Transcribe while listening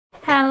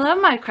Hello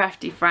my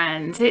crafty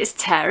friends, it's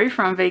Terry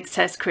from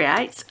Veegstez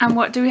Creates, and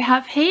what do we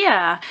have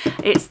here?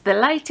 It's the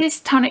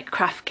latest Tonic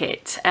Craft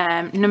Kit,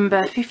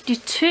 number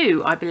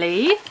 52 I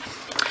believe.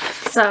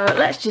 So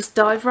let's just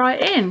dive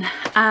right in.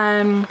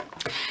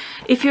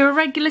 If you're a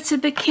regular to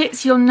the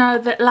kits, you'll know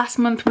that last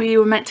month we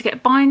were meant to get a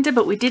binder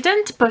but we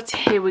didn't, but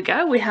here we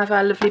go, we have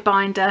our lovely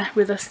binder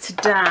with us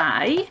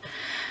today.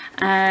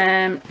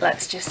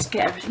 Let's just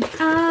get everything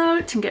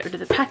out and get rid of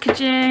the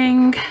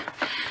packaging.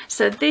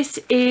 So this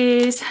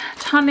is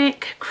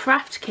Tonic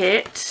Craft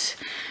Kit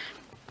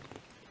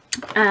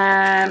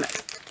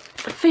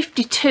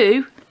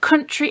 52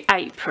 Country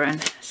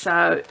Apron.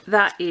 So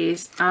that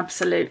is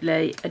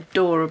absolutely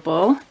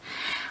adorable,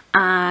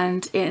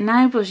 and it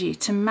enables you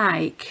to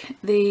make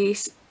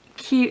these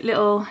cute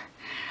little,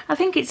 I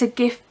think it's a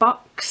gift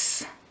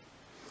box.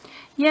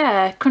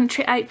 Yeah,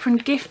 Country Apron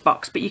gift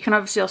box, but you can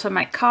obviously also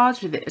make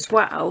cards with it as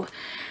well,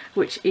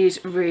 which is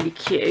really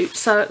cute.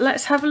 So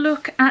let's have a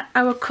look at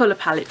our colour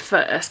palette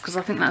first, because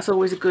I think that's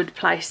always a good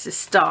place to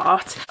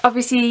start.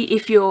 Obviously,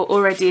 if you're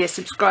already a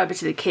subscriber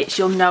to the kits,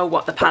 you'll know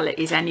what the palette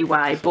is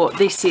anyway, but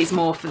this is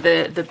more for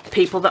the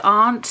people that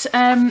aren't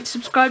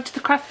subscribed to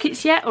the craft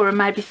kits yet, or are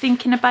maybe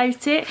thinking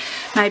about it.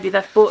 Maybe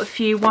they've bought a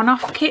few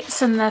one-off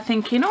kits and they're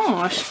thinking,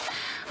 oh,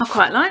 I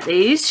quite like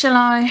these, shall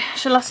I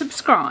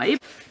subscribe?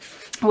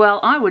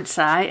 Well, I would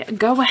say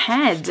go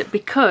ahead,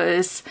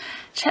 because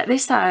check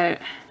this out.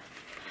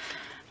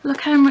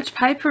 Look how much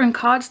paper and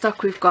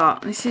cardstock we've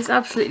got. This is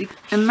absolutely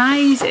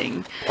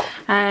amazing.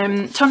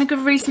 Tonic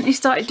have recently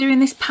started doing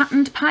this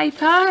patterned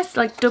paper. It's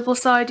like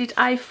double-sided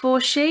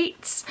A4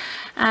 sheets.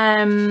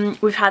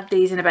 We've had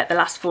these in about the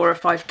last 4 or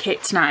 5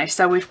 kits now.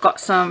 So we've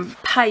got some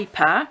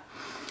paper.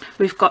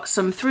 We've got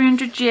some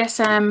 300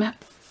 GSM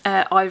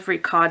ivory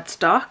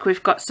cardstock.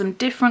 We've got some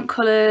different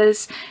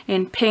colours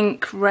in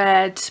pink,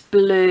 red,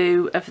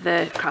 blue of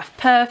the Craft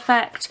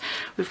Perfect.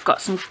 We've got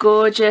some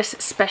gorgeous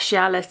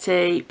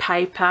speciality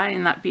paper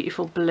in that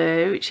beautiful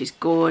blue, which is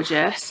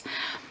gorgeous.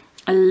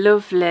 A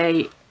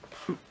lovely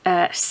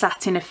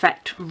satin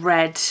effect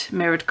red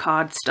mirrored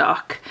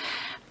cardstock.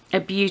 A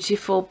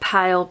beautiful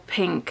pale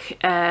pink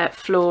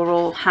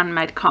floral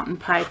handmade cotton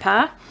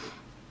paper.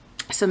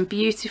 Some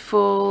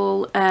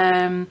beautiful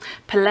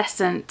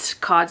pearlescent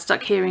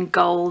cardstock here in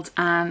gold,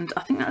 and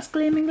I think that's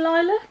Gleaming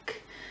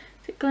Lilac.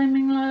 Is it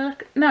Gleaming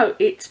Lilac? No,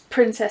 it's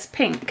Princess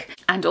Pink.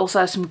 And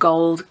also some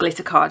gold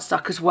glitter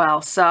cardstock as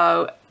well.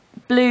 So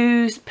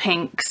blues,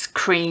 pinks,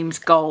 creams,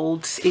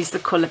 golds is the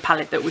colour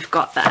palette that we've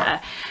got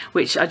there,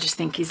 which I just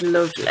think is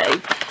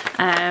lovely.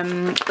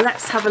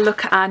 Let's have a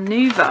look at our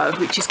Nouveau,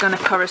 which is going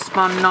to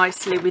correspond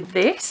nicely with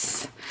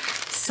this.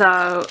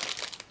 So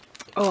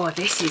oh,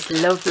 this is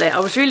lovely. I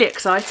was really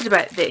excited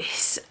about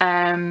this.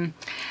 I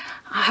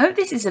hope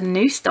this is a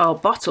new style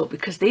bottle,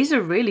 because these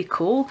are really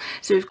cool.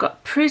 So we've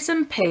got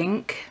Prism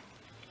Pink.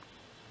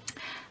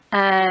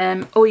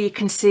 Oh, you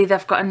can see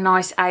they've got a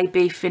nice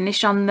AB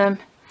finish on them.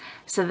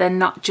 So they're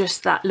not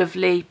just that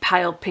lovely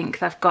pale pink,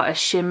 they've got a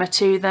shimmer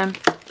to them.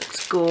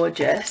 It's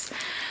gorgeous.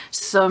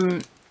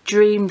 Some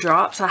Dream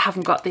Drops. I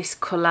haven't got this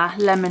colour.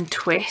 Lemon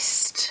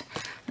Twist.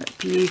 That's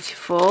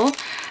beautiful.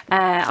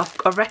 I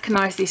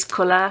recognise this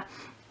colour.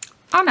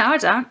 Oh no, I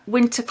don't.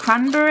 Winter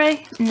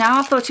Cranberry. No,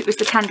 I thought it was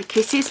the Candy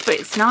Kisses, but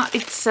it's not.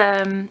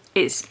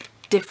 It's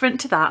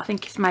different to that. I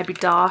think it's maybe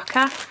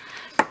darker.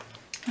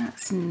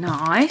 That's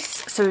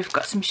nice. So we've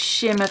got some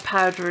shimmer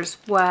powder as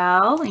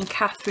well in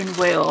Catherine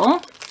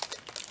Wheel.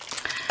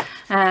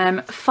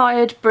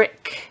 Fired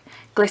Brick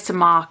glitter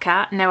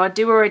marker. Now I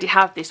do already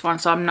have this one,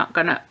 so I'm not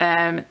gonna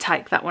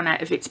take that one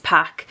out of its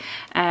pack,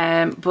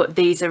 but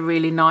these are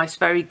really nice,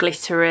 very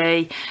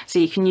glittery, so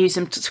you can use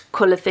them to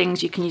colour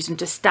things, you can use them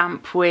to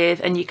stamp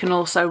with, and you can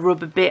also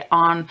rub a bit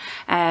on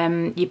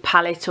your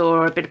palette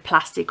or a bit of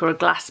plastic or a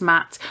glass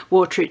mat,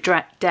 water it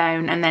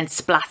down and then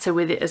splatter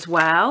with it as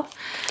well.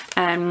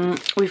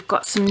 We've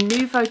got some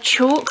Nouveau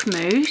chalk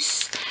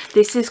mousse.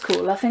 This is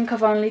cool. I think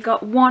I've only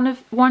got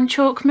one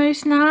chalk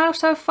mousse now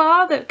so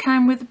far that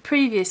came with the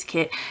previous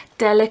kit.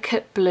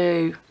 Delicate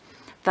blue.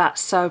 That's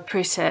so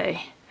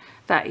pretty.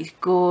 That is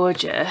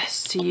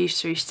gorgeous to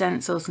use through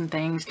stencils and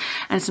things.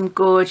 And some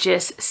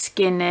gorgeous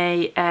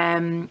skinny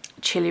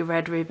chili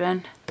red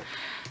ribbon.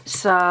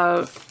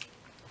 So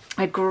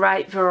a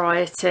great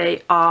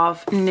variety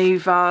of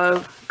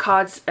Nouveau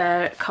card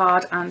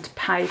and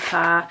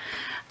paper.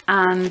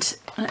 And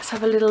let's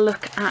have a little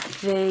look at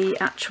the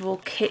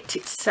actual kit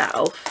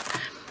itself.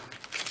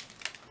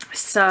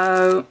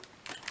 So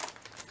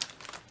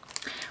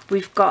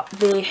we've got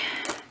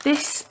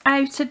this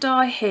outer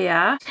die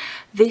here.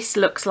 This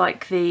looks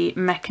like the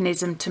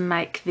mechanism to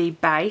make the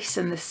base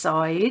and the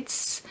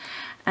sides.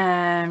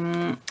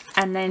 And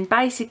then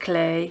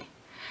basically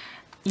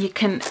you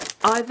can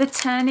either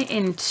turn it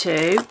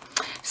into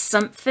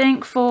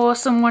something for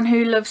someone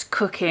who loves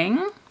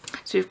cooking.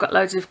 So we've got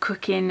loads of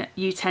cooking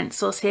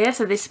utensils here.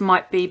 So this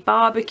might be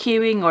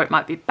barbecuing, or it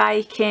might be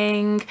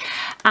baking.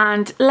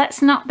 And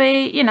let's not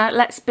be, you know,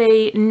 let's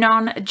be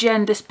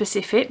non-gender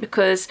specific,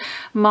 because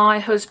my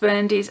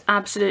husband is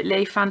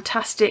absolutely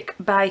fantastic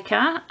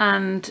baker,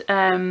 and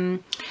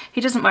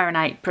he doesn't wear an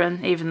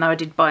apron, even though I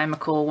did buy him a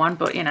cool one,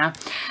 but you know,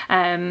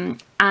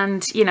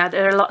 and you know,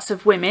 there are lots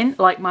of women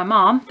like my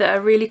mom that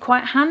are really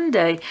quite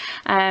handy.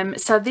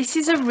 So this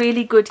is a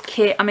really good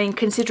kit. I mean,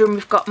 considering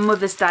we've got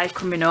Mother's Day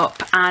coming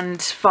up and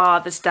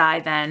Father's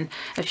Day then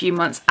a few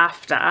months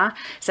after,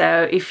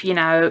 so if, you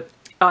know,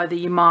 either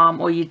your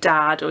mom or your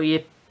dad or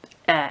your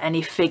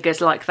any figures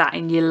like that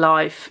in your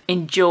life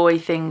enjoy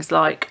things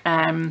like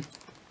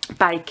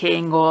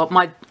baking, or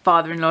my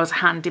father-in-law's a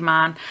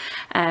handyman,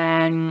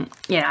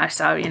 you know,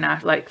 so you know,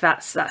 like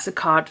that's a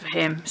card for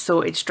him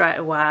sorted straight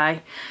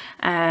away,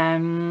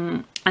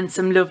 and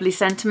some lovely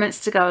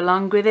sentiments to go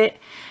along with it.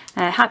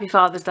 Happy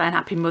Father's Day and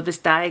Happy Mother's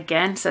Day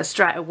again, so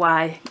straight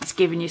away it's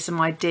giving you some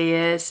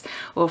ideas,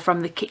 or from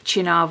the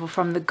kitchen of, or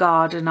from the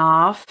garden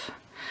of.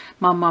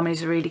 My mum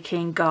is a really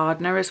keen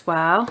gardener as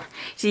well.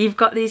 So you've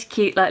got these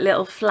cute like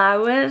little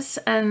flowers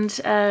and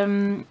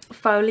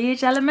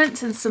foliage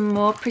elements, and some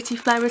more pretty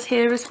flowers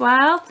here as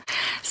well.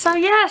 So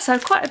yeah, so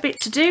quite a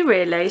bit to do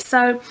really.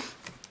 So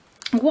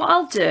what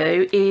I'll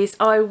do is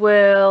I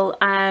will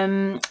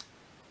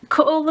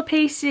cut all the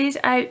pieces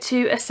out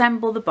to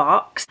assemble the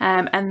box,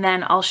 and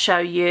then I'll show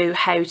you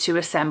how to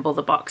assemble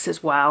the box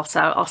as well. So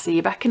I'll see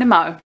you back in a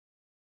mo.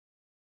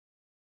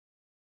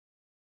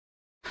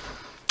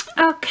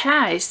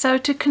 Okay, so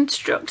to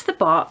construct the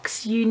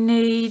box you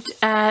need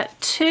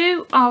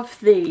 2 of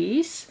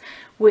these,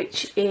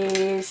 which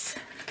is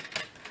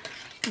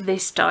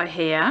this die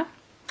here,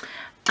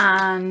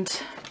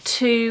 and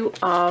 2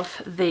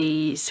 of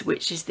these,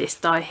 which is this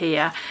die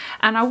here.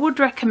 And I would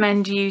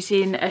recommend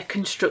using a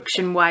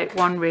construction weight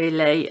one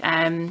really,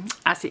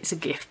 as it's a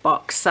gift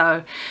box,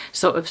 so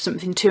sort of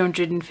something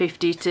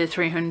 250 to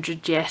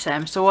 300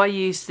 GSM. So I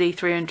use the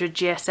 300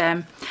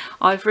 GSM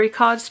ivory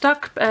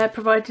cardstock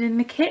provided in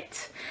the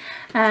kit.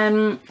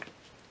 Then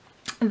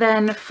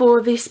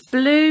for this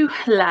blue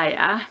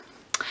layer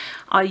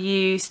I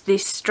use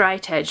this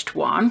straight edged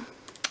one.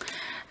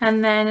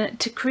 And then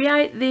to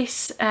create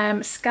this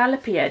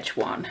scallopy edge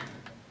one,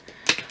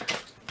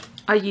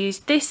 I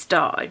used this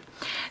die.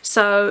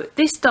 So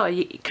this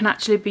die can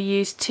actually be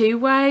used 2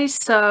 ways.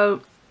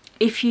 So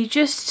if you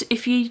just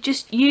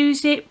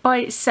use it by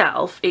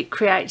itself, it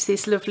creates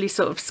this lovely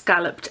sort of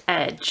scalloped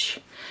edge.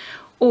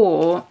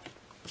 Or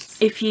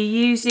if you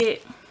use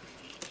it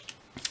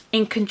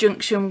in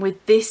conjunction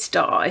with this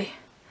die,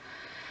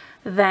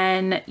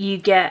 then you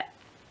get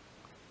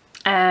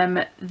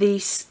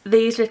these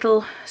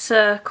little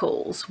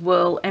circles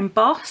will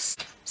emboss.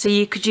 So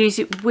you could use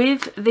it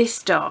with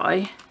this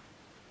die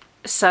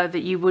so that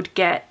you would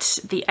get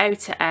the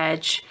outer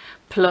edge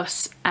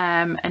plus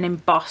an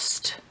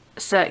embossed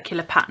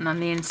circular pattern on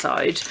the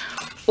inside,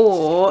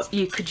 or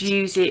you could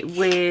use it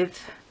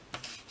with,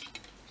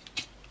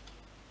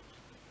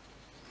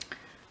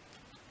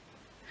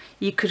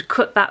 you could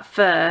cut that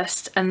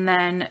first and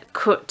then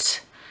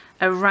cut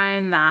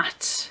around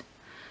that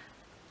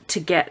to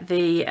get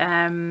the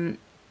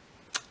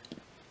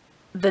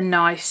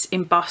nice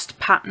embossed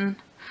pattern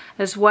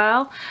as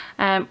well,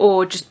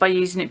 or just by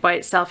using it by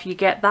itself you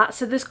get that.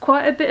 So there's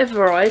quite a bit of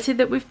variety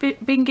that we've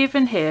been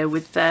given here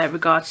with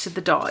regards to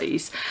the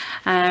dies.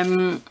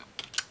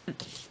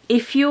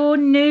 If you're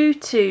new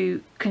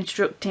to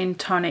constructing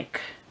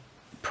Tonic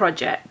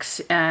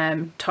projects,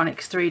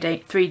 Tonic's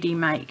 3D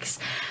makes,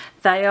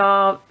 they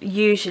are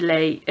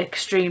usually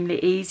extremely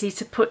easy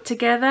to put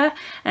together,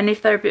 and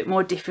if they're a bit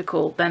more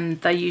difficult then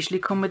they usually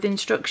come with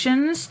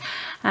instructions,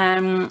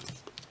 and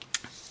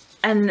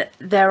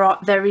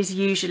there is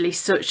usually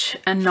such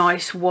a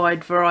nice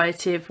wide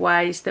variety of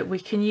ways that we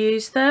can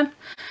use them.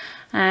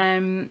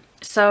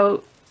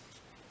 So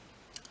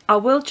I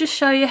will just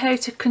show you how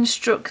to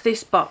construct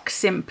this box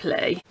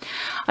simply.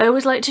 I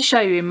always like to show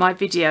you in my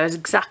videos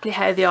exactly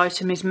how the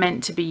item is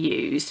meant to be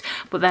used,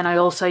 but then I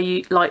also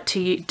like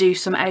to do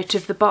some out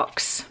of the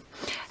box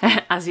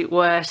as it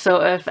were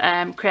sort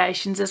of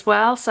creations as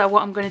well. So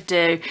what I'm going to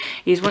do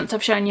is, once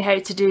I've shown you how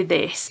to do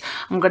this,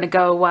 I'm going to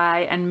go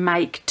away and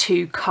make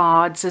 2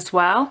 cards as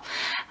well,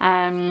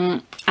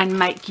 and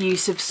make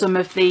use of some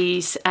of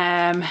these.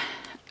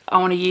 I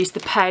want to use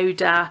the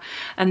powder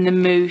and the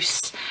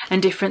mousse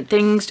and different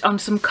things on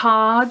some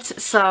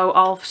cards, so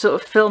I'll sort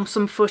of film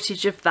some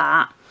footage of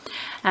that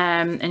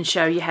and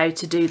show you how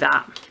to do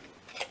that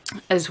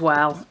as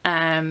well.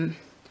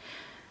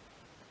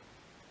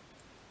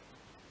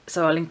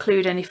 So I'll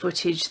include any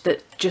footage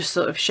that just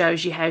sort of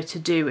shows you how to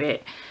do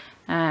it,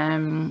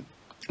 but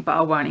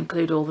I won't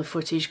include all the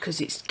footage because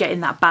it's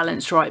getting that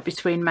balance right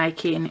between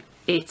making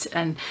it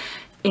an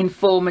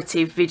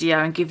informative video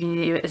and giving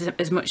you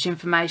as much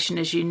information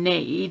as you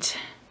need,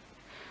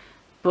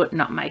 but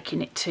not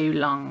making it too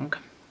long.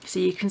 So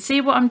you can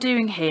see what I'm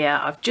doing here.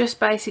 I've just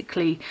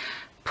basically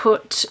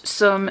put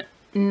some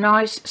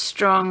nice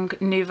strong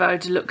Nouveau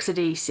Deluxe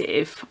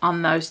adhesive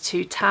on those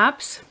 2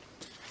 tabs,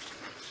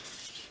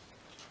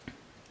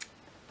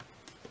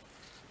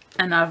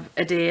 and I've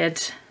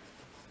adhered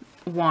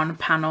one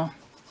panel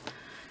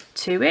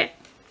to it.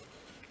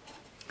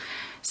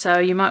 So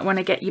you might want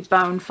to get your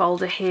bone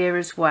folder here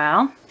as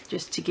well,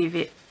 just to give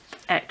it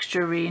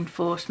extra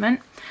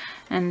reinforcement,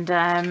 and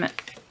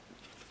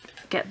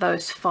get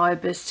those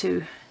fibres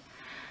to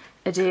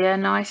adhere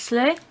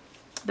nicely,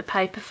 the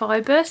paper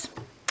fibres.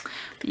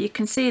 But you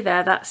can see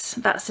there that's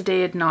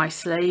adhered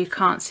nicely. You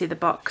can't see the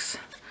box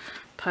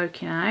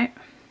poking out.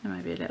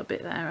 Maybe a little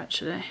bit there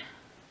actually.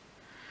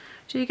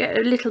 So you get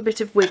a little bit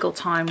of wiggle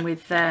time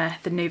with the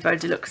Nouveau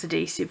Deluxe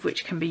adhesive,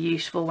 which can be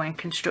useful when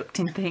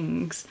constructing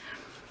things.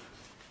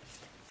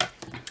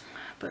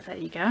 But there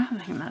you go,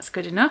 I think that's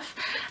good enough.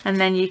 And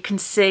then you can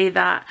see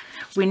that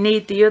we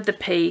need the other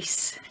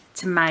piece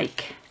to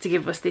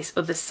give us this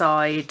other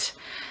side.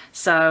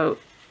 So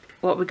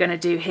what we're going to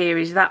do here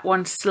is that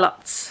one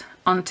slots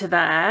onto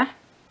there,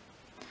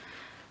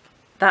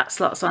 that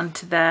slots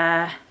onto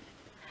there,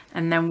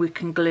 and then we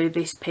can glue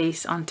this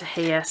piece onto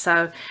here.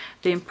 So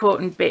the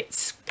important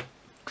bits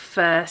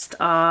first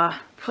are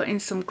putting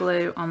some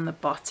glue on the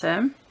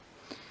bottom,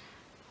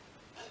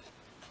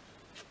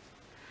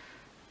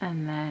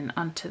 and then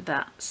onto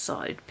that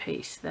side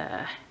piece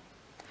there.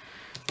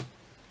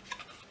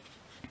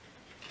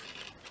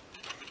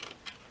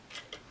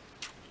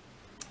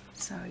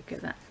 So we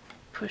get that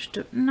pushed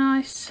up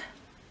nice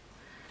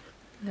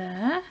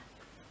there.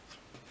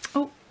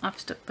 Oh, I've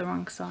stuck the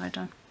wrong side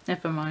on.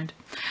 Never mind.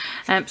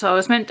 So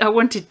I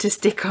wanted to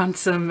stick on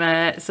some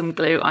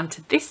glue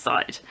onto this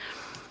side.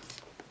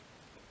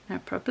 No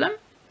problem.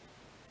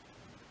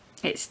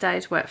 It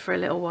stays wet for a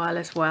little while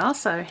as well,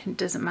 so it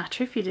doesn't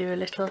matter if you do a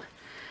little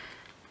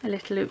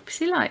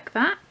oopsie like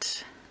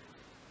that.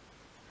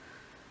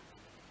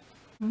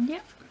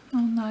 Yep,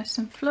 all nice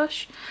and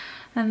flush.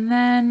 And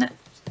then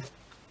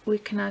we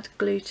can add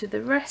glue to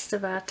the rest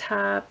of our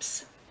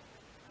tabs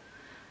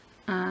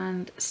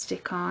and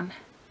stick on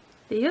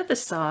the other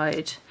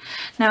side.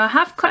 Now I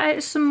have cut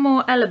out some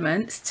more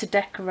elements to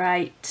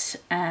decorate,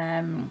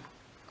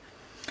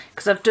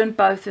 because I've done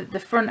both the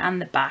front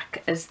and the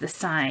back as the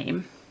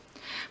same,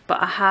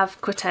 but I have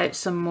cut out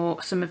some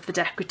of the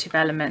decorative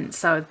elements.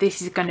 So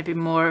this is going to be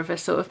more of a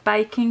sort of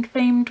baking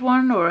themed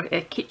one, or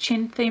a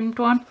kitchen themed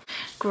one.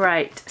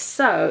 Great.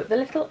 So the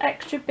little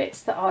extra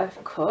bits that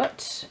I've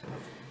cut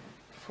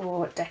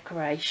for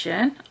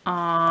decoration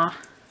are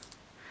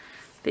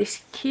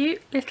this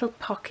cute little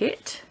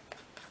pocket,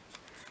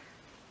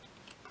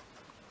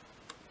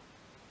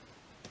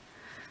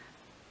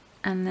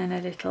 and then a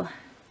little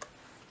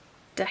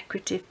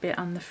decorative bit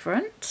on the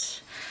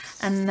front,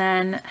 and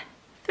then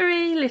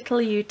 3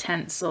 little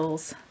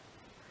utensils.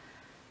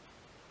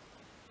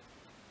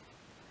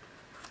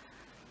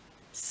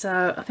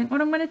 So I think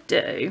what I'm going to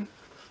do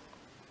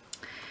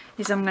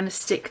is I'm going to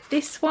stick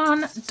this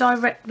one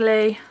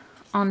directly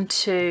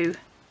onto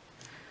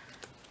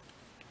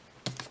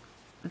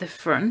the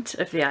front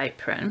of the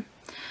apron,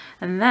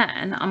 and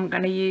then I'm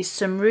going to use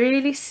some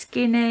really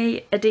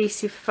skinny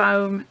adhesive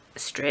foam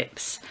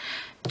strips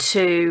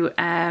to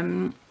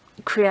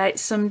create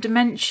some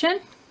dimension.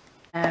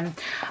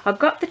 I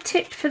got the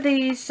tip for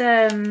these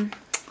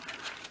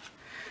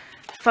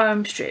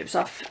foam strips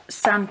off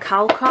Sam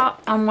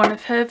Calcott on one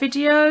of her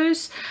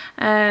videos.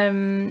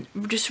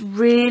 Just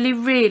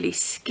really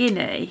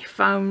skinny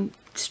foam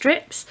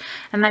strips,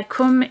 and they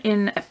come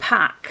in a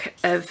pack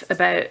of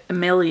about 1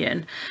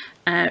 million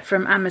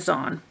from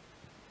Amazon.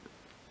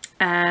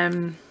 I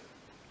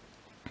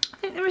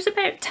think there was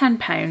about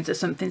 £10 or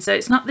something, so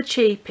it's not the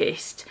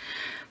cheapest,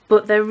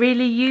 but they're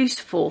really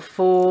useful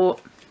for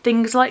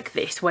things like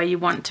this, where you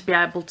want to be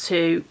able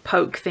to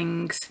poke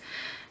things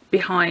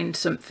behind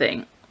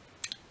something,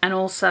 and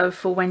also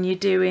for when you're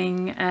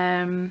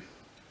doing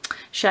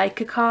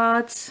shaker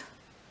cards.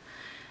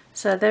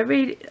 So they're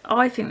really,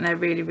 I think they're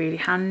really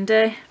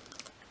handy,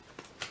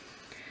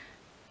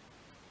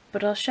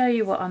 but I'll show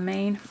you what I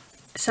mean.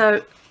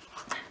 So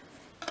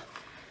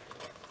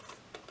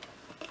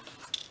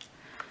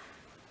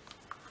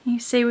you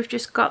see we've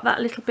just got that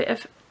little bit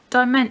of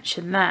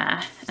dimension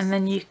there, and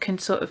then you can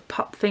sort of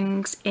pop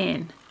things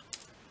in.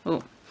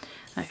 Oh,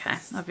 okay,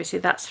 obviously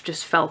that's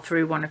just fell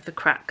through one of the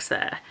cracks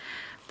there,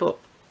 but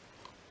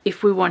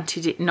if we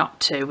wanted it not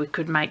to, we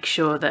could make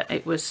sure that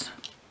it was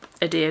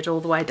adhered all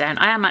the way down.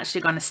 I am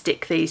actually going to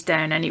stick these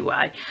down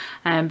anyway,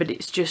 but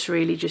it's just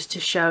really just to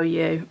show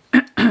you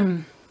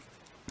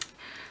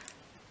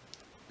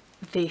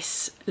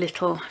this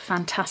little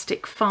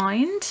fantastic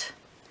find.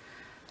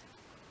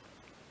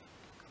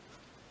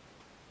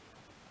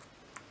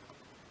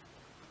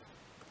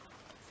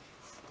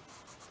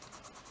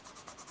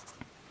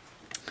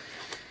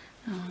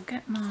 I'll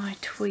get my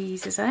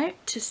tweezers out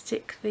to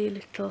stick the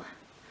little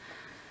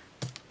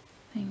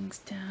things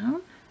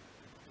down.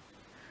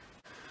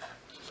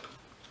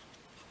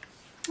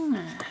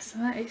 So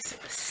that is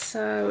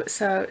so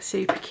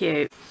super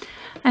cute,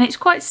 and it's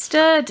quite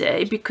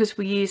sturdy because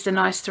we used a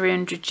nice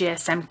 300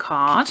 GSM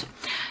card.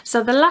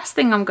 So the last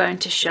thing I'm going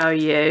to show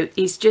you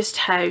is just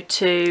how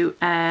to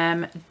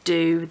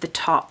do the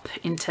top,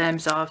 in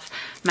terms of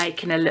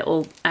making a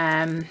little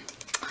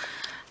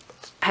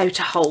how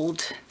to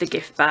hold the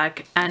gift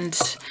bag. And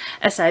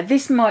as I say,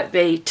 this might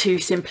be too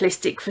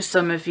simplistic for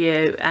some of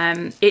you.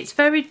 It's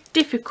very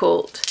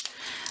difficult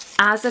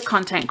as a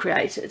content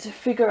creator to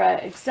figure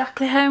out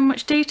exactly how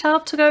much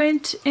detail to go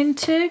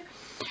into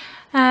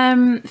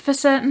for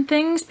certain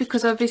things,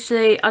 because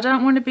obviously I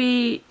don't want to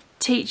be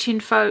teaching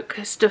folk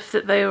stuff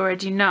that they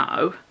already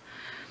know,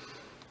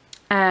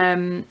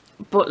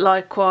 but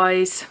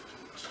likewise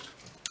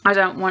I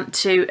don't want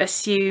to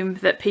assume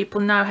that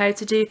people know how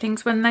to do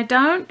things when they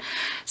don't.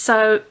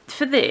 So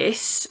for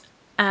this,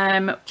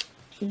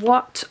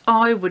 what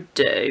I would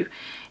do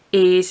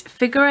is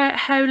figure out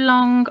how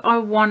long I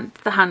want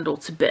the handle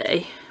to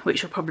be,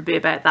 which will probably be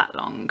about that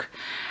long,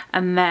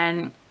 and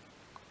then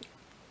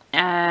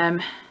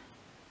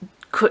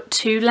cut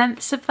 2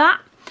 lengths of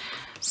that.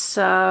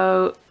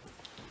 So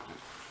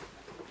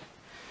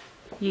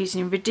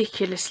using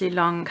ridiculously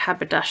long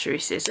haberdashery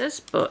scissors,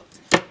 but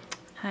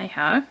hey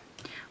ho,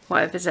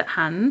 whatever's at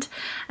hand.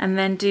 And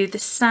then do the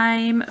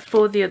same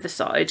for the other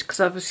side, because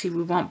obviously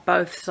we want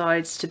both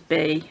sides to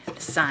be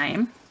the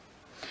same.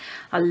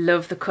 I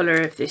love the colour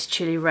of this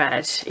chili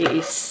red, it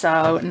is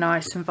so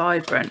nice and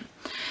vibrant.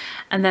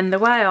 And then the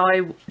way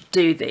I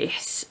do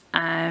this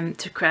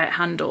to create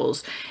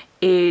handles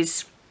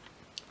is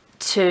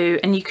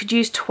and you could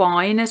use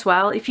twine as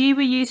well. If you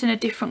were using a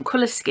different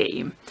colour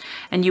scheme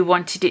and you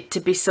wanted it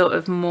to be sort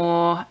of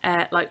more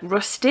like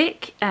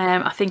rustic,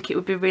 I think it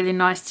would be really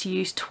nice to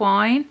use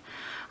twine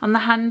on the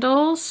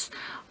handles,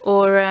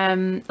 or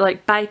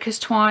like baker's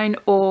twine,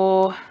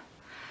 or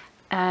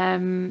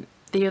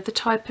the other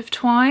type of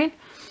twine,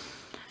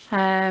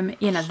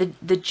 you know,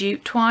 the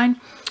jute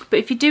twine. But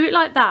if you do it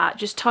like that,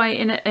 just tie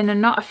it in a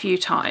knot a few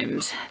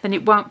times, then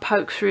it won't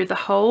poke through the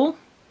hole.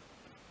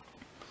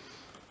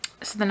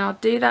 So then I'll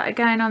do that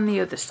again on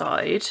the other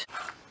side.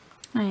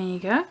 There you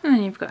go, and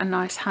then you've got a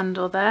nice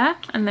handle there.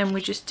 And then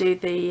we just do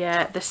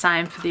the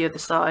same for the other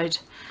side.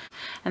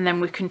 And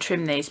then we can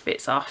trim these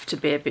bits off to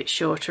be a bit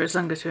shorter, as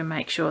long as we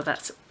make sure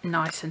that's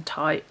nice and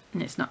tight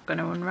and it's not going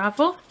to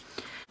unravel.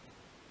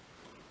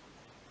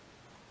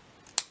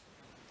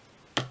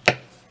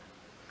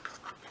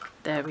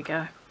 There we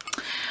go.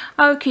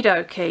 Okie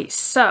dokie.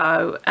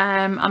 So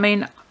I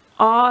mean,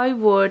 I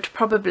would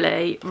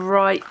probably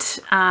write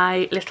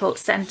a little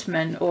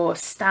sentiment or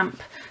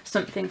stamp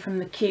something from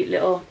the cute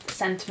little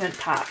sentiment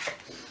pack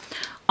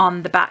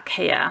on the back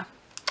here.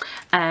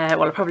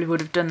 Well, I probably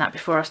would have done that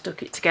before I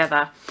stuck it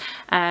together.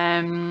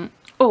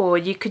 Or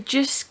you could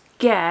just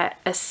get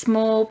a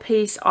small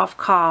piece of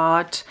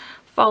card,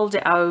 fold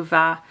it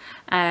over,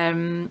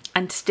 and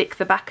stick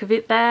the back of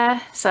it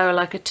there, so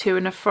like a to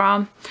and a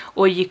from.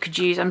 Or you could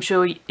use, I'm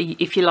sure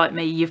if you're like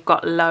me, you've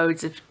got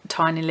loads of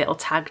tiny little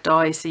tag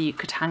dies, so you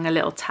could hang a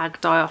little tag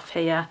die off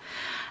here.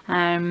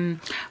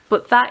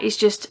 But that is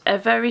just a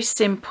very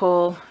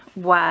simple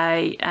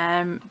way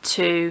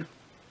to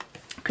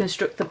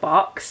construct the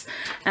box.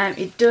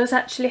 It does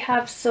actually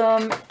have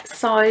some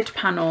side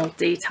panel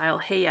detail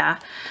here,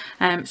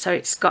 so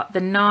it's got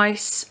the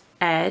nice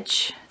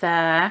edge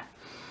there,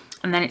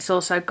 and then it's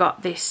also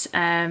got this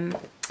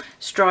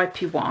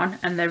stripy one,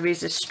 and there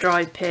is a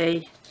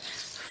stripy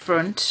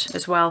front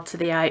as well to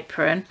the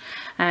apron.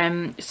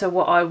 So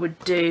what I would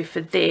do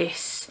for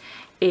this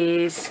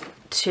is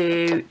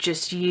to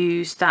just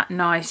use that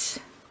nice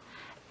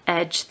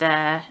edge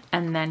there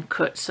and then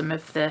cut some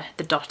of the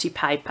dotty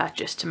paper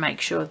just to make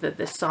sure that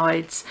the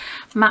sides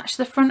match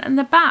the front and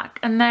the back.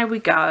 And there we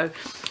go.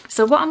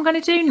 So what I'm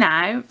going to do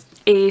now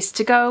is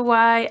to go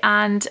away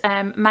and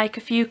make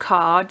a few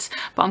cards,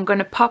 but I'm going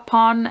to pop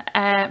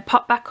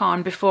back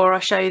on before I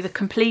show you the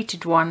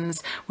completed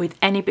ones with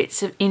any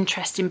bits of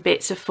interesting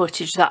bits of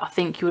footage that I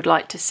think you would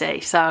like to see.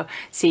 So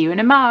see you in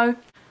a mo.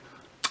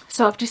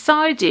 So I've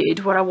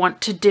decided what I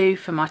want to do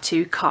for my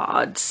 2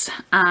 cards,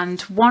 and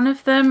one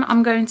of them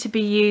I'm going to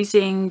be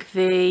using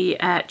the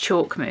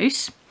chalk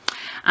mousse,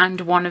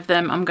 and one of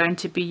them I'm going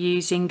to be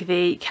using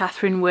the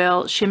Catherine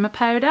Wheel shimmer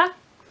powder.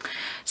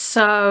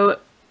 So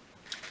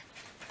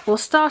we'll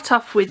start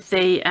off with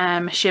the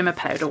shimmer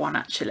powder one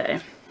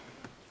actually.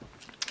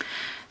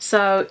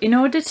 So in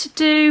order to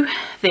do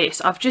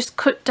this, I've just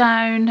cut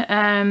down,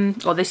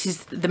 or this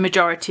is the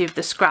majority of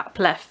the scrap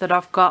left that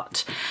I've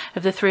got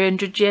of the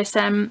 300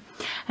 GSM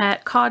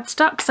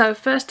cardstock. So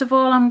first of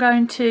all, I'm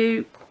going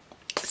to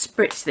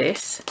spritz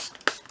this,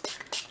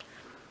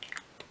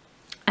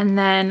 and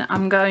then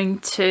I'm going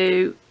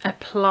to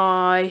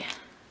apply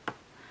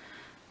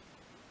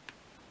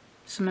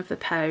some of the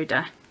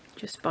powder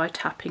just by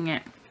tapping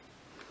it.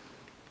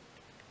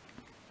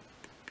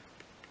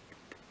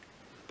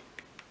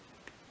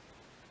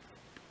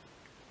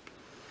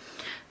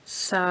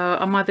 So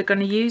I'm either going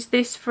to use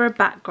this for a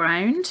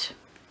background,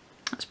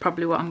 that's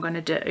probably what I'm going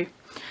to do,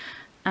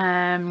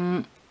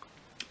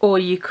 or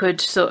you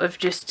could sort of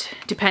just,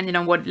 depending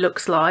on what it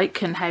looks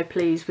like and how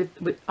pleased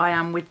I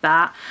am with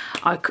that,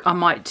 I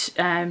might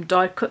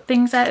die cut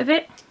things out of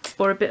it,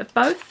 or a bit of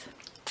both.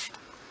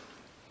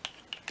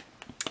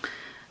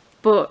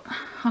 But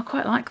I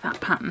quite like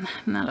that pattern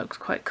and that looks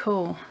quite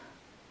cool.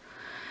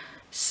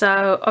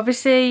 So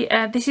obviously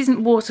this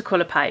isn't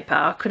watercolour paper.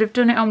 I could have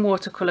done it on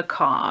watercolour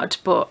card,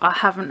 but I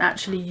haven't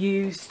actually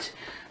used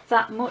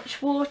that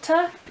much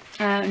water.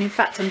 And in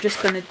fact I'm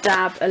just going to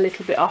dab a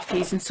little bit off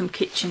using some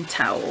kitchen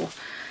towel.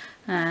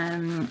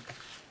 And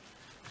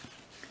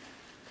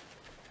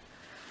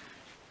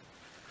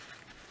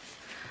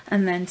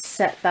then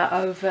set that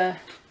over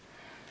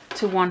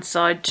to one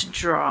side to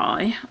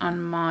dry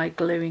on my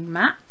gluing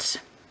mat.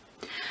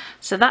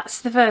 So that's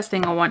the first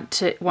thing I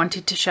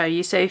wanted to show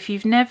you. So if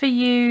you've never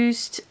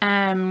used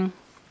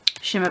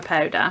shimmer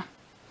powder,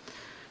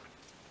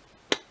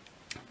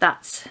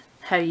 that's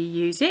how you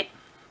use it.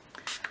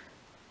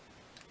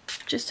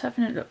 Just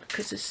having a look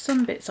because there's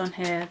some bits on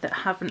here that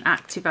haven't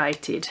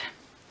activated.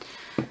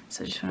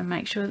 So I just want to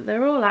make sure that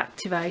they're all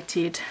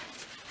activated.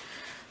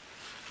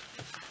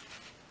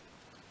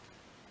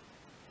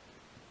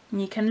 And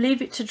you can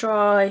leave it to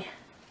dry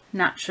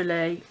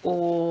naturally,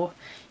 or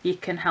you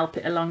can help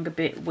it along a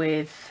bit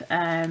with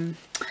a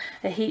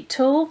heat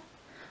tool,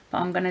 but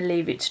I'm going to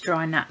leave it to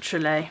dry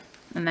naturally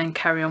and then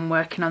carry on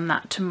working on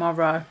that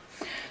tomorrow.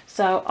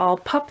 So I'll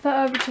pop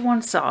that over to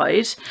one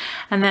side,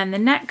 and then the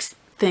next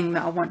thing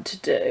that I want to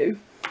do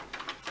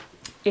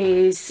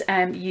is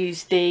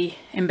use the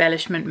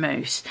embellishment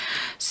mousse.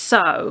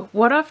 So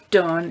what I've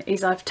done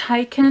is I've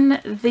taken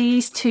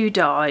these two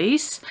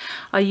dies.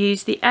 I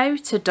used the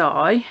outer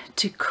die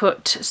to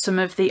cut some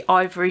of the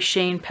ivory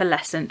sheen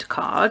pearlescent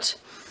card,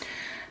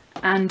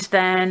 and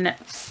then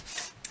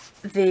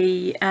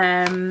the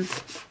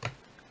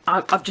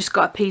I've just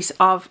got a piece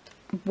of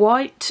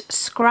white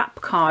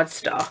scrap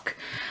cardstock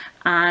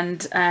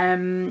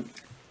and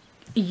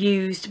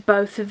used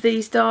both of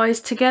these dies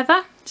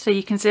together. So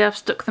you can see I've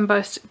stuck them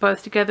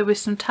both together with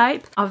some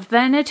tape. I've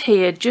then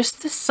adhered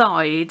just the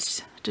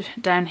sides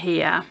down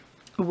here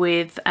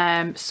with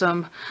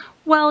some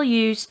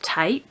well-used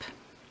tape.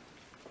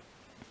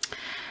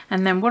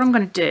 And then what I'm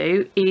going to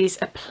do is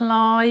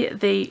apply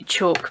the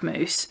chalk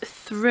mousse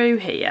through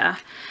here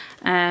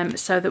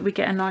so that we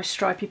get a nice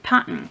stripy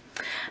pattern.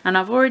 And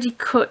I've already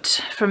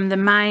cut from the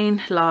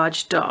main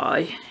large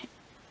die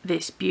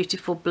this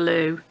beautiful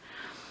blue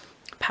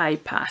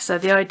paper. So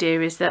the idea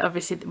is that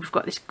obviously we've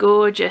got this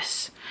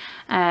gorgeous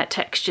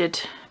textured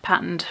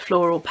patterned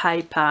floral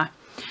paper,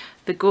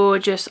 the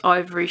gorgeous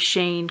ivory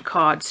sheen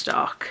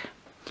cardstock,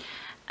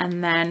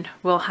 and then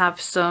we'll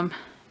have some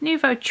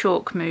Nouveau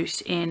chalk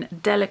mousse in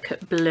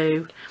delicate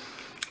blue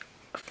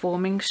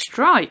forming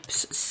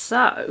stripes.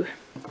 So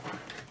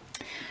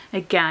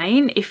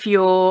again, if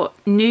you're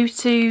new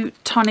to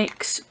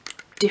Tonic's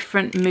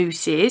different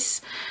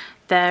mousses,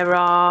 there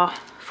are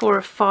 4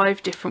 or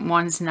 5 different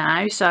ones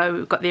now. So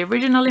we've got the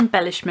original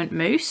embellishment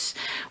mousse,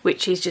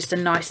 which is just a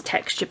nice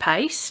texture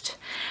paste,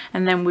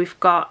 and then we've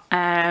got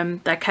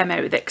they came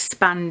out with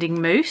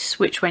expanding mousse,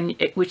 which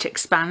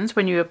expands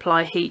when you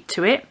apply heat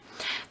to it.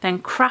 Then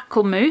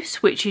crackle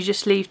mousse, which you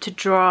just leave to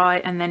dry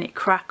and then it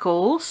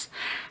crackles.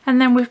 And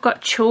then we've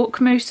got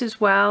chalk mousse as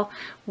well,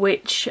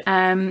 which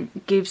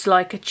gives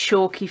like a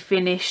chalky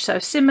finish, so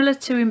similar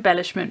to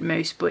embellishment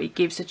mousse, but it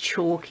gives a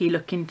chalky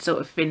looking sort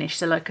of finish.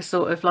 So like a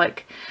sort of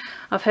like,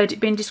 I've heard it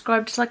being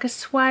described as like a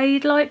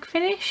suede like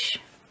finish,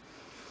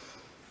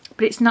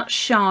 but it's not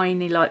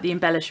shiny like the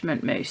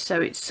embellishment mousse, so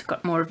it's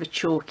got more of a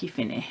chalky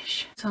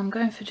finish. So I'm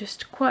going for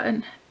just quite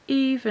an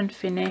even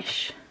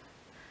finish.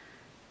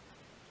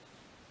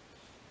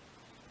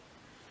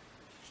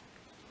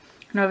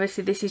 And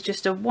obviously this is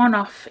just a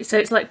one-off, so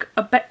it's like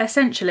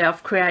essentially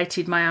I've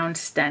created my own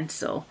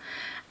stencil,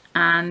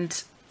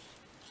 and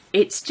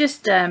it's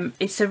just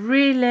it's a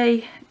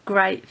really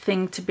great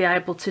thing to be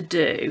able to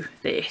do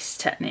this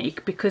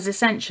technique, because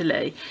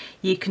essentially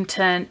you can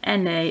turn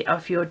any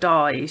of your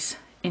dies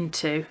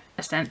into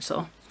a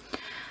stencil,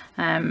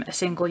 a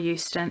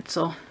single-use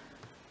stencil.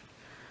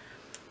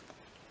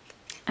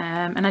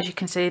 And as you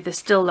can see, there's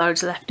still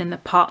loads left in the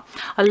pot.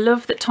 I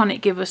love that Tonic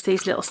give us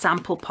these little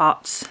sample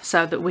pots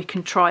so that we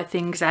can try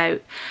things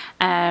out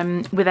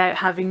without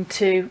having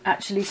to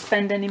actually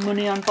spend any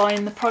money on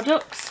buying the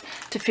products,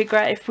 to figure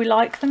out if we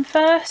like them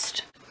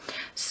first.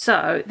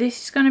 So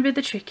this is going to be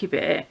the tricky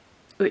bit,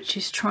 which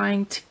is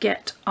trying to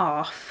get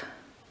off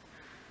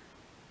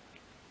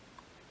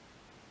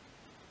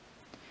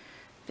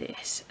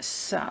this.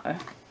 So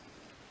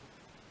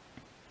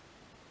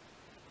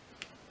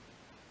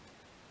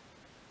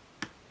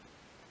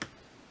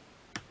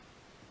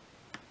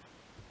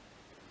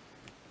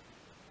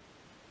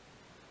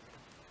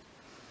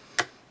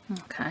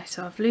okay,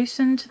 so I've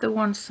loosened the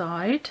one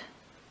side,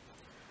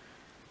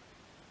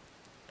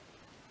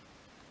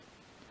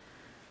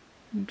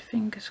 and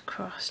fingers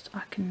crossed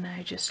I can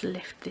now just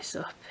lift this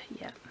up.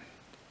 Yep,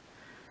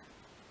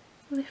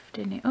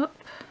 lifting it up,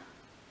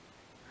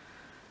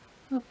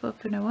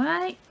 up and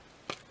away.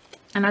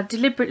 And I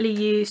deliberately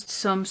used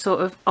some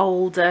sort of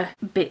older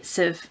bits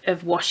of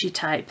washi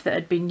tape that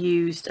had been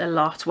used a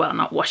lot. Well,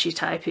 not washi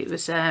tape, it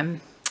was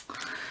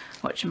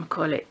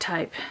whatchamacallit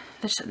tape.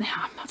 I don't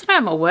know how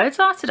my words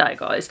are today,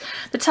 guys.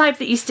 The tape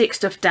that you stick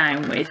stuff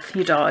down with,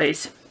 your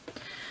dies.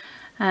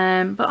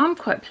 But I'm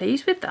quite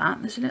pleased with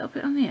that. There's a little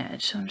bit on the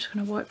edge, so I'm just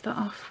going to wipe that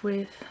off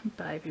with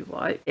baby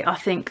wipe. I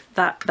think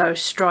that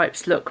those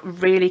stripes look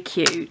really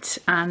cute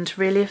and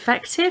really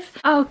effective.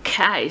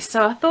 Okay,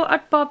 so I thought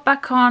I'd bob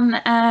back on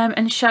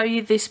and show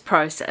you this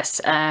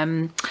process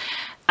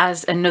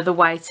as another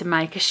way to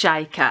make a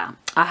shaker.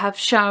 I have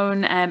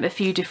shown a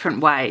few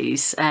different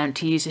ways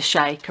to use a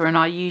shaker, and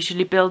I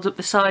usually build up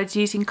the sides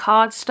using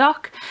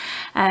cardstock.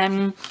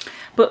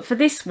 But for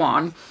this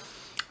one,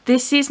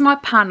 this is my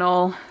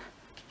panel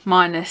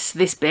minus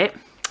this bit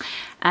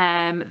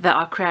that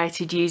I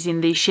created using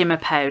the shimmer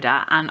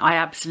powder, and I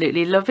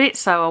absolutely love it,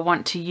 so I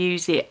want to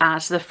use it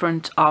as the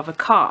front of a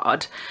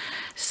card.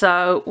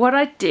 So what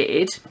I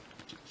did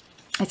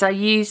is I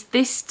used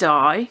this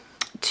die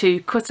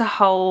to cut a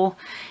hole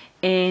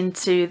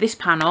into this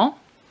panel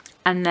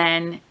and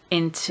then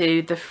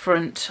into the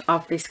front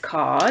of this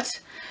card,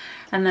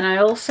 and then I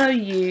also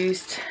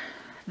used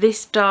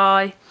this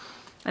die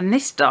and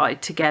this die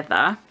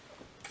together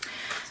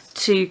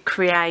to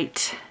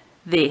create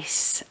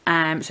this.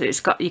 So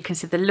it's got, you can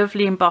see the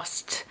lovely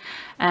embossed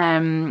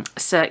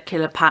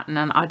circular pattern,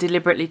 and I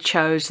deliberately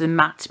chose the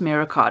matte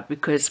mirror card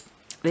because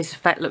this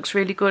effect looks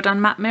really good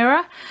on matte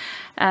mirror,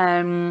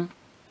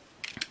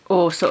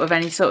 or sort of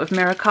any sort of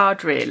mirror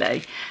card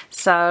really.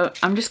 So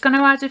I'm just going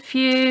to add a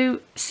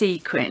few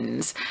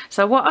sequins.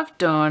 So what I've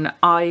done,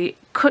 I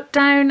cut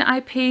down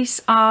a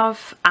piece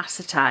of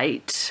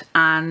acetate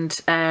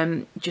and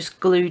just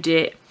glued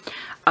it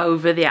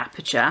over the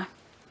aperture.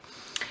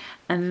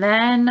 And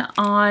then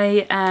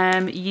I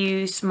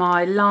used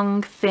my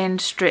long thin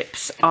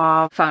strips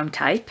of foam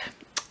tape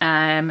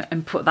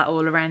and put that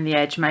all around the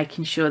edge,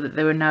 making sure that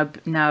there were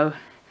no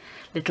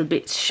little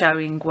bits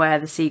showing where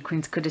the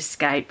sequins could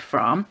escape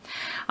from.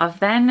 I've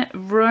then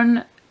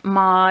run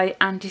my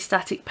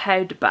anti-static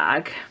powder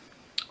bag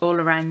all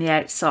around the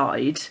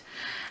outside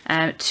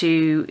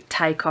to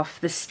take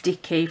off the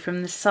sticky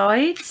from the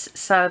sides,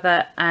 so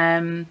that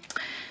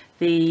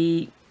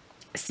the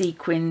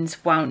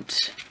sequins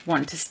won't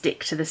want to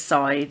stick to the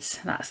sides.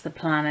 That's the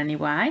plan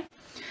anyway.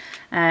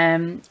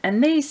 And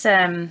these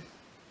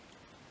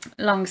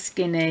long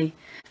skinny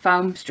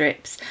foam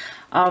strips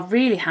are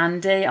really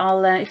handy.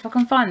 I'll if I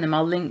can find them,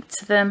 I'll link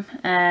to them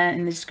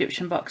in the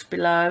description box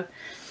below,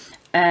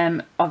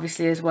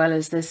 obviously, as well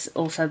as there's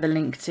also the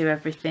link to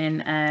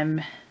everything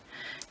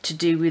to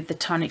do with the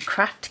Tonic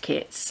Craft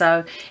Kit.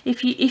 So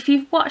if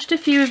you've watched a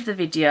few of the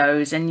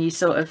videos and you're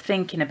sort of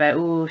thinking about,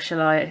 oh,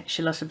 shall I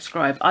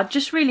subscribe, I'd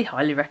just really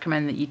highly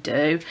recommend that you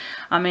do.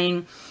 I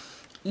mean,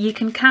 you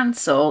can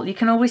cancel, you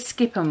can always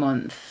skip a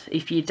month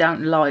if you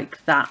don't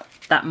like that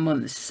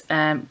month's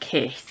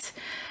kit,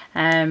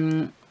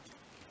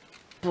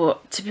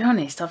 but to be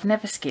honest, I've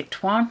never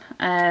skipped one.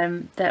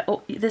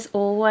 There's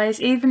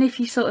always, even if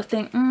you sort of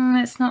think,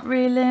 it's not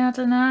really, I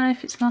don't know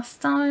if it's my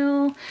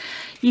style,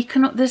 you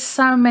can, there's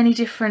so many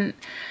different,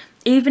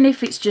 even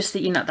if it's just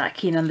that you're not that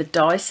keen on the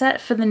die set,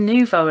 for the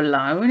Nouveau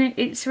alone,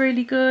 it's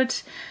really good,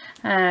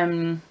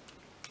 in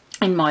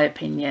my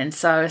opinion.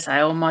 So I say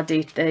all my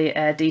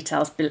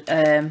details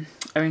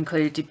are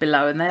included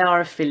below, and they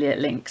are affiliate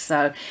links.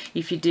 So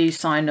if you do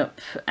sign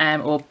up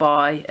or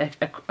buy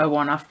a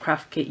one-off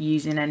craft kit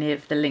using any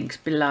of the links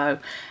below,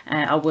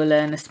 I will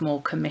earn a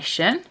small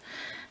commission,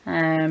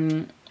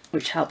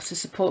 which helps to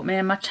support me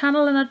and my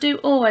channel, and I do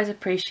always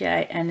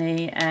appreciate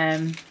any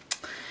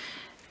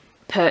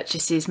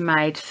purchases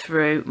made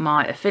through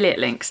my affiliate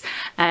links.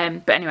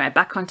 But anyway,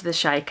 back onto the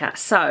shaker.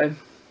 So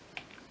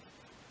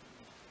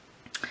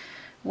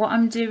what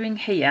I'm doing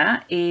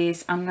here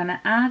is I'm going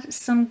to add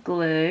some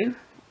glue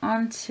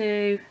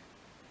onto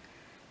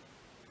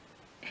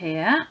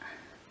here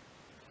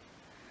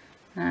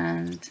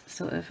and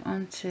sort of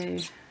onto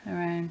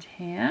around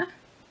here,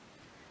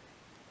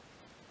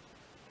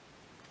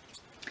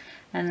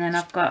 and then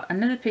I've got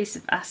another piece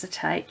of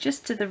acetate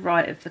just to the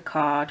right of the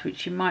card,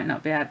 which you might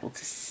not be able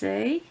to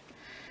see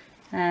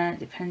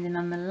depending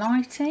on the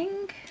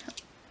lighting.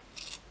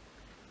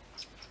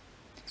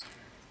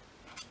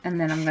 And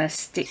then I'm going to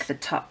stick the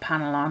top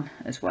panel on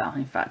as well,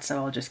 in fact, so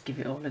I'll just give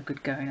it all a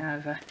good going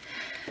over.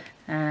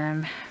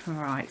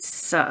 Right,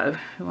 so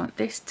we want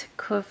this to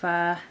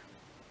cover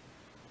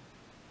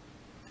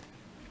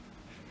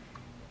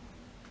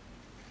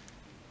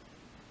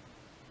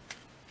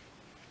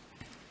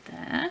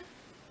there.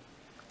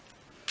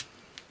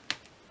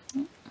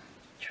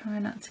 Try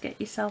not to get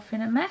yourself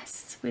in a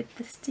mess with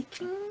the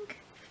sticking.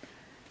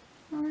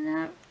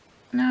 Oh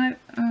no,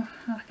 oh,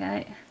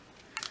 okay.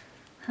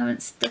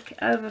 Haven't stuck it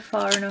over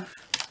far enough.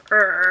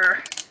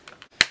 Urgh.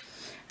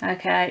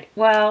 Okay,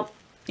 well,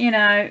 you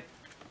know,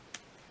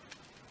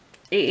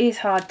 it is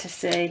hard to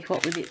see,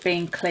 what with it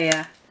being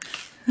clear.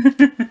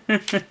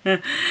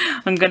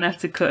 I'm gonna have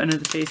to cut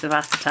another piece of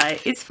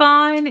acetate. It's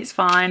fine,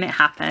 it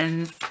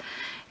happens.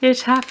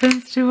 It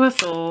happens to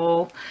us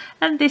all,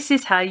 and this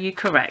is how you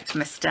correct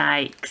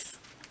mistakes.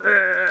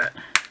 Urgh.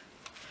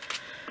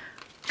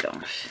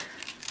 Gosh.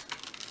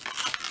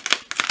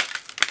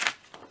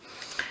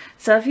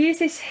 So I've used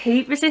this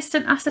heat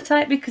resistant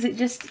acetate because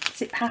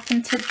it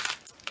happened to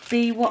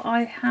be what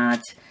I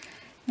had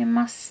in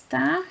my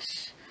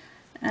stash.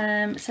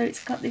 So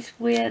it's got this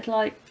weird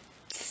like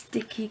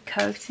sticky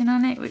coating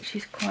on it, which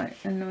is quite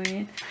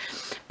annoying.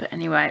 But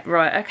anyway,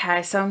 right,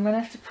 okay, so I'm gonna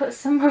have to put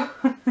some more.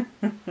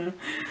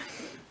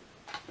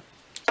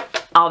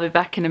 I'll be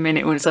back in a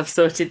minute once I've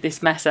sorted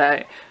this mess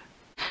out.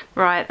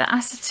 Right, the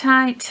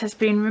acetate has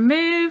been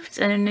removed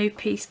and a new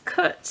piece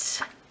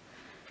cut.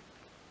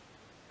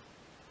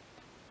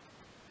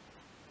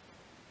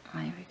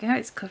 There we go,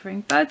 it's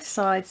covering both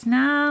sides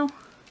now.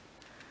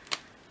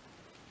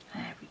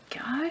 There we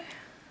go.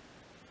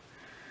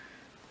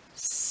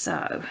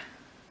 So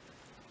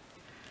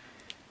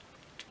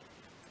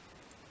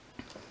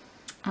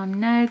I'm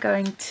now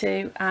going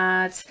to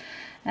add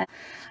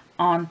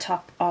on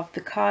top of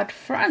the card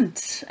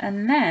front,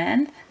 and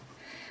then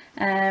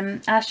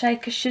our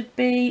shaker should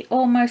be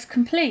almost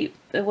complete.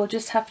 We'll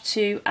just have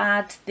to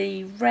add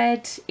the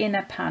red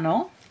inner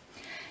panel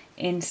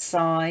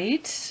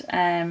inside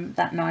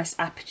that nice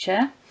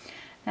aperture,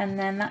 and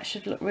then that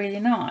should look really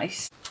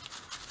nice.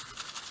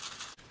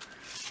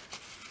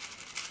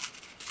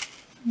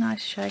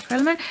 Nice shaker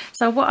element.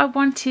 So what I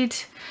wanted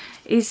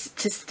is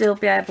to still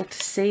be able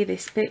to see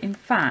this bit. In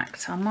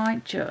fact, I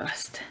might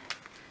just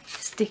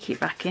stick it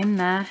back in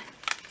there.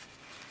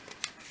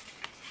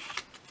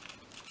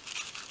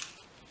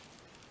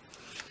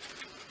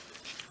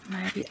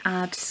 Maybe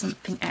add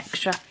something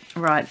extra.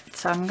 Right,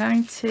 so I'm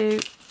going to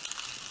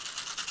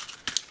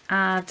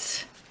add,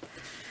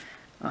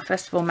 well,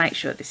 first of all, make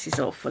sure this is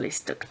all fully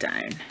stuck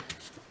down.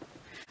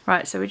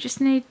 Right, so we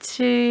just need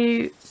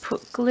to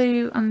put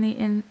glue on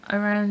the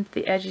around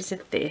the edges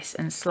of this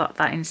and slot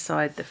that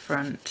inside the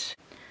front.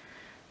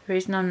 The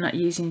reason I'm not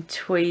using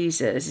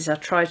tweezers is I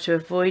try to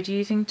avoid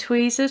using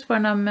tweezers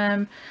when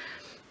I'm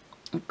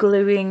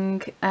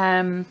gluing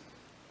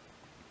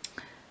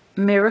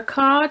mirror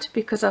card,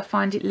 because I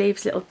find it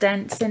leaves little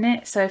dents in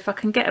it. So if I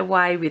can get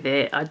away with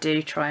it, I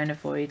do try and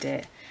avoid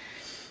it.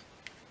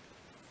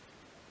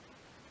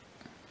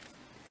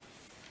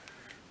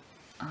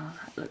 Oh,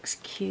 that looks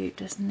cute,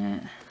 doesn't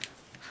it?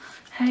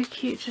 How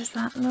cute does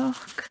that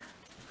look?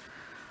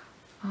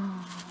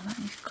 Oh, that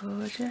is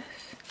gorgeous.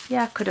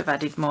 Yeah, I could have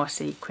added more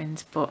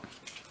sequins, but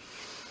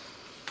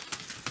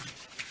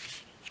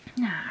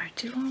now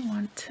do I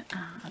want to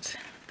add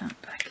that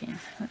back in?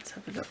 Let's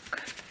have a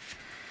look.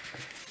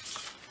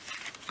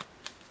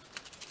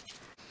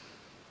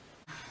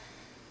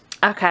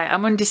 Okay,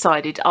 I'm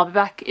undecided. I'll be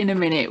back in a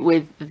minute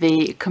with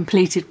the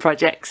completed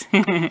projects.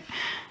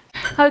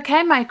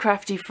 Okay, my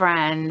crafty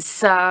friends,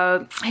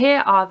 so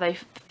here are the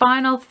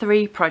final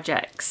 3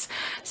 projects.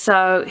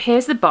 So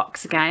here's the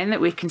box again that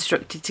we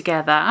constructed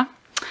together.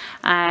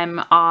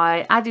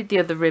 I added the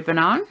other ribbon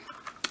on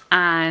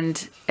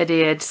and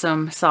adhered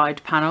some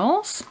side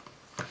panels.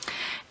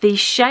 The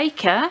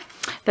shaker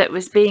that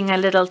was being a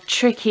little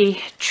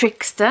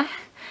trickster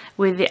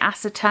with the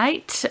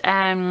acetate,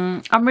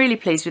 I'm really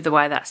pleased with the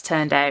way that's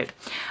turned out.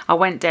 I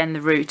went down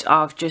the route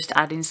of just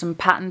adding some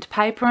patterned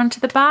paper onto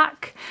the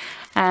back,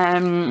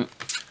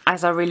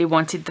 as I really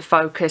wanted the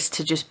focus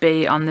to just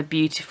be on the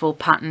beautiful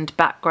patterned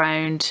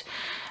background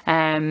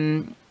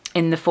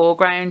in the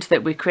foreground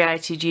that we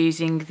created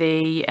using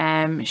the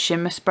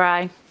shimmer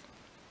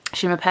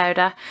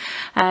powder.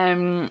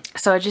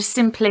 So I just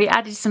simply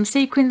added some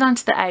sequins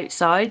onto the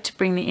outside to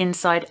bring the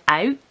inside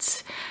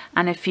out,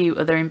 and a few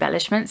other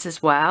embellishments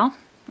as well,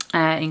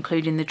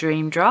 including the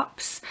dream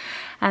drops.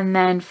 And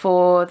then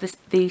for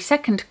the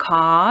second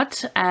card,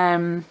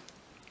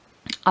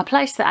 I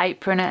placed the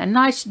apron at a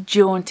nice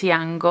jaunty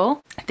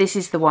angle. This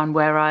is the one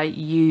where I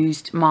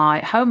used my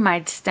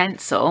homemade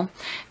stencil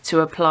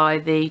to apply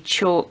the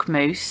chalk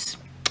mousse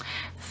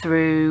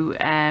through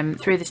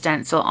the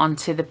stencil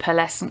onto the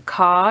pearlescent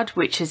card,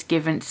 which has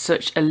given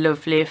such a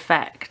lovely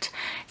effect.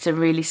 It's a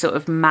really sort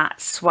of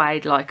matte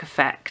suede like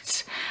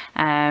effect,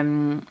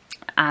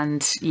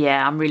 and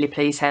yeah, I'm really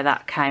pleased how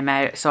that came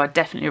out. So I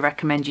definitely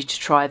recommend you to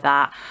try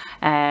that,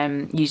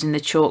 using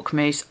the chalk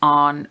mousse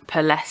on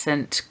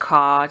pearlescent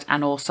card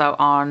and also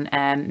on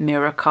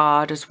mirror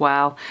card as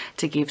well,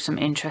 to give some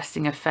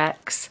interesting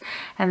effects.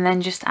 And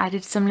then just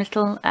added some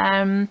little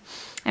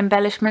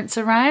embellishments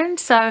around.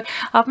 So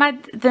I've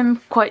made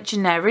them quite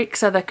generic,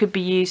 so they could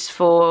be used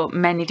for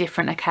many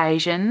different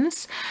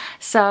occasions.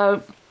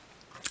 So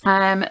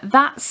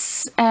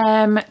that's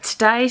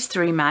today's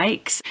 3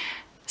 makes.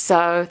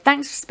 So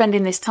thanks for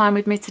spending this time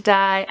with me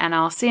today, and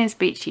I'll see and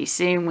speak to you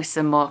soon with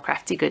some more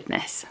crafty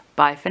goodness.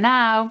 Bye for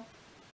now.